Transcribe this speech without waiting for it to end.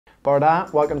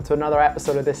Borda, welcome to another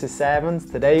episode of This is Sevens.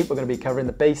 Today we're going to be covering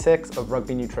the basics of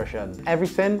rugby nutrition.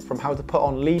 Everything from how to put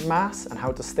on lean mass and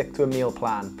how to stick to a meal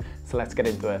plan. So let's get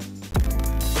into it.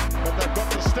 But they've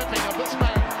got the stepping of this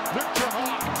man, Luke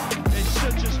Treharne. He's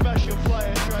such a special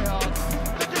player,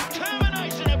 Treharne. The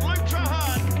determination of Luke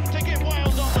Treharne to get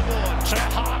Wales on the board.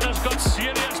 Treharne has got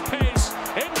serious pace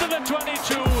into the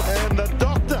 22. And the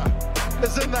doctor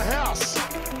is in the house.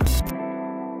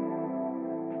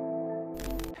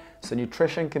 So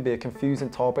nutrition can be a confusing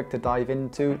topic to dive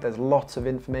into. There's lots of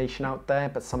information out there,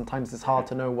 but sometimes it's hard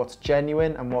to know what's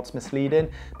genuine and what's misleading,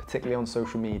 particularly on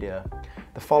social media.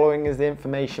 The following is the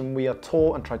information we are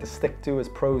taught and try to stick to as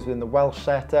pros within the Welsh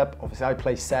setup. Obviously I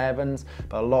play sevens,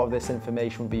 but a lot of this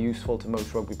information will be useful to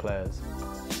most rugby players.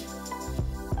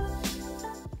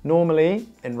 Normally,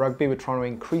 in rugby, we're trying to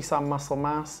increase our muscle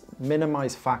mass,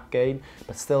 minimise fat gain,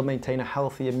 but still maintain a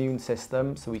healthy immune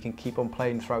system so we can keep on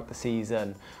playing throughout the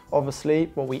season. Obviously,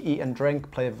 what we eat and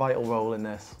drink play a vital role in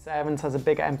this. Sevens has a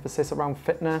bigger emphasis around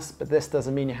fitness, but this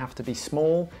doesn't mean you have to be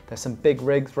small. There's some big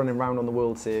rigs running around on the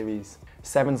World Series.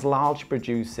 Sevens largely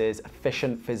produces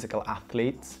efficient physical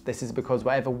athletes. This is because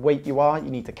whatever weight you are, you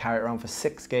need to carry it around for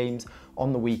 6 games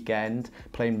on the weekend,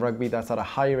 playing rugby that's at a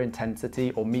higher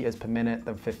intensity or meters per minute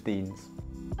than 15s.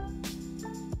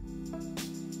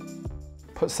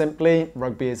 Put simply,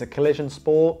 rugby is a collision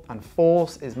sport and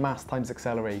force is mass times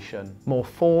acceleration. More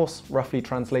force roughly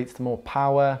translates to more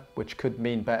power, which could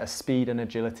mean better speed and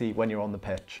agility when you're on the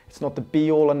pitch. It's not the be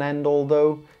all and end all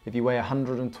though. If you weigh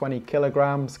 120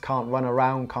 kilograms, can't run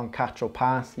around, can't catch or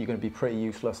pass, you're going to be pretty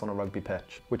useless on a rugby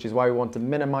pitch. Which is why we want to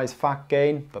minimise fat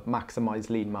gain, but maximise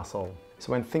lean muscle.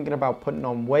 So when thinking about putting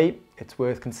on weight, it's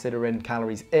worth considering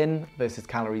calories in versus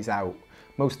calories out.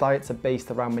 Most diets are based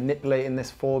around manipulating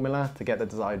this formula to get the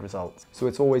desired results. So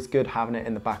it's always good having it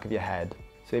in the back of your head.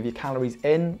 So if your calories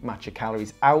in match your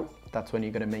calories out, that's when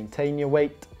you're going to maintain your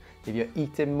weight. If you're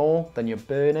eating more than you're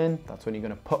burning, that's when you're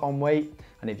going to put on weight.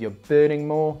 And if you're burning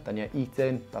more than you're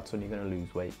eating, that's when you're going to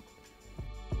lose weight.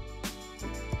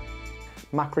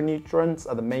 Macronutrients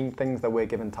are the main things that we're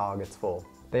given targets for.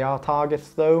 They are targets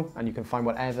though, and you can find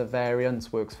whatever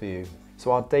variance works for you.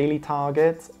 So our daily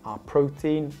targets are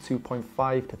protein,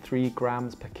 2.5 to 3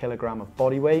 grams per kilogram of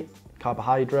body weight,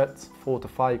 carbohydrates, 4 to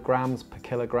 5 grams per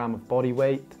kilogram of body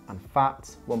weight, and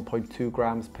fats, 1.2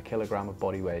 grams per kilogram of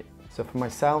body weight. So for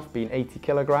myself, being 80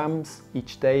 kilograms,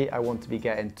 each day I want to be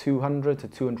getting 200 to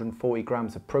 240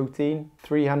 grams of protein,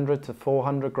 300 to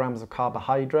 400 grams of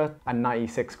carbohydrate, and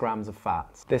 96 grams of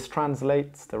fats. This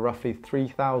translates to roughly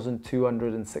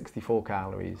 3,264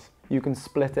 calories. You can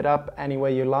split it up any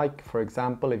way you like. For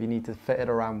example, if you need to fit it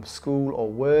around school or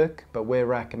work, but we're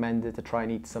recommended to try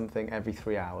and eat something every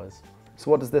 3 hours. So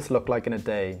what does this look like in a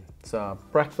day? So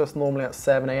breakfast normally at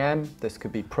 7 AM. This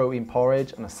could be protein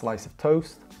porridge and a slice of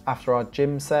toast. After our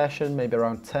gym session, maybe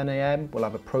around 10 AM, we'll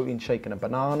have a protein shake and a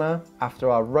banana. After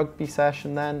our rugby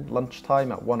session then,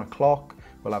 lunchtime at 1 o'clock,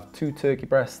 we'll have 2 turkey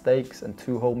breast steaks and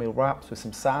 2 wholemeal wraps with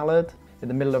some salad. In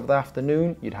the middle of the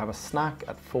afternoon, you'd have a snack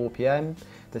at 4 PM.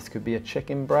 This could be a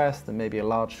chicken breast and maybe a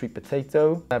large sweet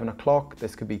potato. 7 o'clock,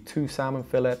 this could be 2 salmon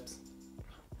fillets.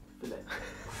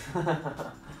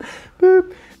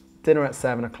 Boop. Dinner at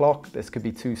 7 o'clock, this could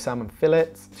be 2 salmon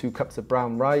fillets, 2 cups of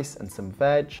brown rice and some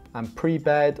veg. And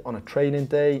pre-bed on a training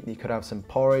day, you could have some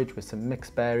porridge with some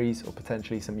mixed berries or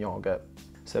potentially some yogurt.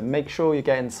 So make sure you're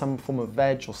getting some form of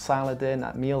veg or salad in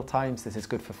at meal times. This is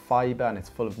good for fibre and it's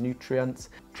full of nutrients.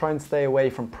 Try and stay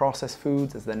away from processed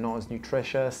foods as they're not as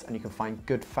nutritious, and you can find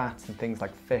good fats in things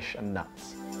like fish and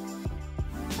nuts.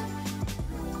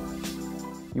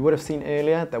 You would have seen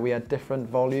earlier that we had different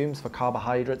volumes for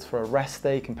carbohydrates for a rest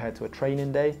day compared to a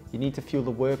training day. You need to fuel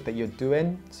the work that you're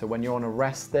doing. So when you're on a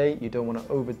rest day, you don't want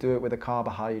to overdo it with the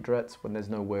carbohydrates when there's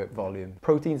no work volume.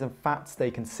 Proteins and fats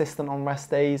stay consistent on rest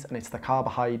days, and it's the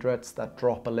carbohydrates that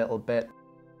drop a little bit.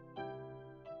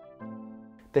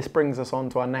 This brings us on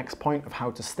to our next point of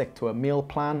how to stick to a meal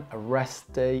plan. A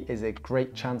rest day is a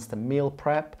great chance to meal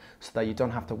prep so that you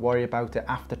don't have to worry about it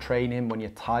after training when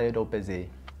you're tired or busy.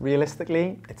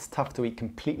 Realistically, it's tough to eat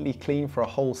completely clean for a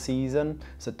whole season,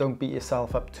 so don't beat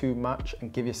yourself up too much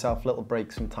and give yourself little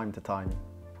breaks from time to time.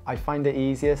 I find it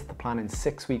easiest to plan in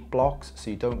 6-week blocks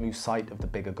so you don't lose sight of the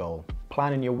bigger goal.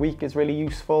 Planning your week is really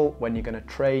useful, when you're going to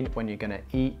train, when you're going to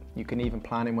eat. You can even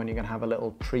plan in when you're going to have a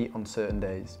little treat on certain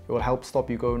days. It will help stop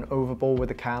you going overboard with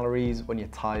the calories when you're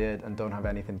tired and don't have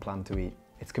anything planned to eat.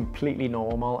 It's completely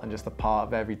normal and just a part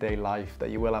of everyday life that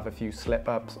you will have a few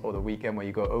slip-ups or the weekend where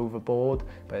you go overboard,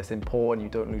 but it's important you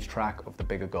don't lose track of the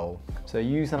bigger goal. So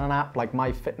using an app like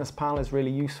MyFitnessPal is really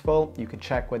useful. You can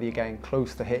check whether you're getting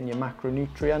close to hitting your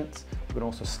macronutrients, You can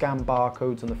also scan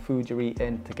barcodes on the food you're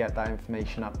eating to get that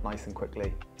information up nice and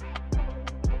quickly.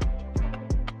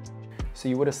 So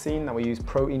you would have seen that we use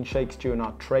protein shakes during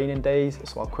our training days,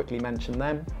 so I'll quickly mention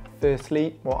them.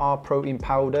 Firstly, what are protein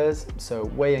powders? So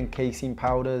whey and casein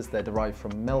powders, they're derived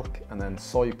from milk, and then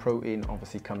soy protein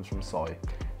obviously comes from soy.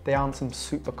 They aren't some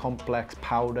super complex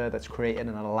powder that's created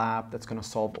in a lab that's going to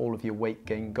solve all of your weight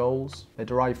gain goals. They're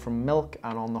derived from milk,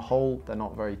 and on the whole, they're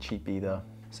not very cheap either.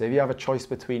 So if you have a choice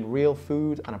between real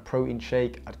food and a protein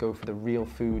shake, I'd go for the real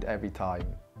food every time.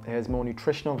 There's more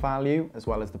nutritional value as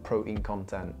well as the protein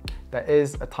content. There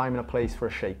is a time and a place for a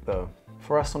shake though.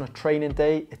 For us on a training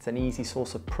day, it's an easy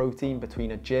source of protein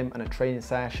between a gym and a training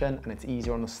session, and it's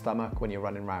easier on the stomach when you're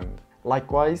running around.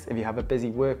 Likewise, if you have a busy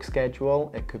work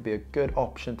schedule, it could be a good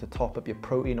option to top up your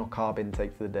protein or carb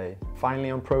intake for the day.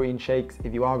 Finally, on protein shakes,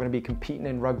 if you are going to be competing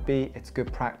in rugby, it's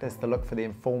good practice to look for the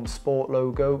Informed Sport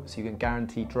logo so you can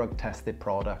guarantee drug-tested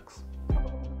products.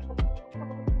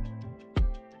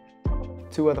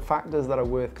 Two other factors that are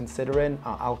worth considering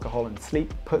are alcohol and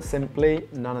sleep. Put simply,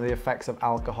 none of the effects of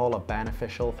alcohol are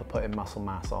beneficial for putting muscle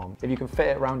mass on. If you can fit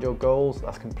it around your goals,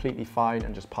 that's completely fine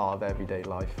and just part of everyday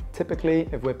life. Typically,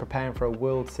 if we're preparing for a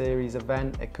World Series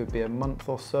event, it could be a month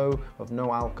or so of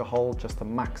no alcohol just to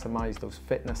maximize those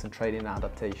fitness and training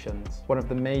adaptations. One of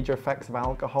the major effects of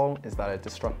alcohol is that it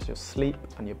disrupts your sleep,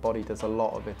 and your body does a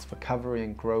lot of its recovery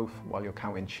and growth while you're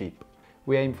counting sheep.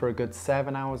 We aim for a good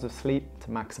 7 hours of sleep to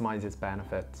maximize its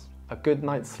benefits. A good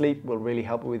night's sleep will really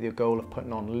help with your goal of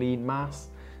putting on lean mass,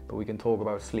 but we can talk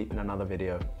about sleep in another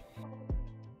video.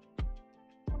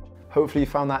 Hopefully you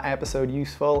found that episode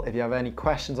useful. If you have any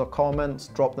questions or comments,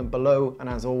 drop them below, and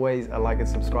as always, a like and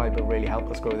subscribe will really help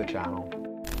us grow the channel.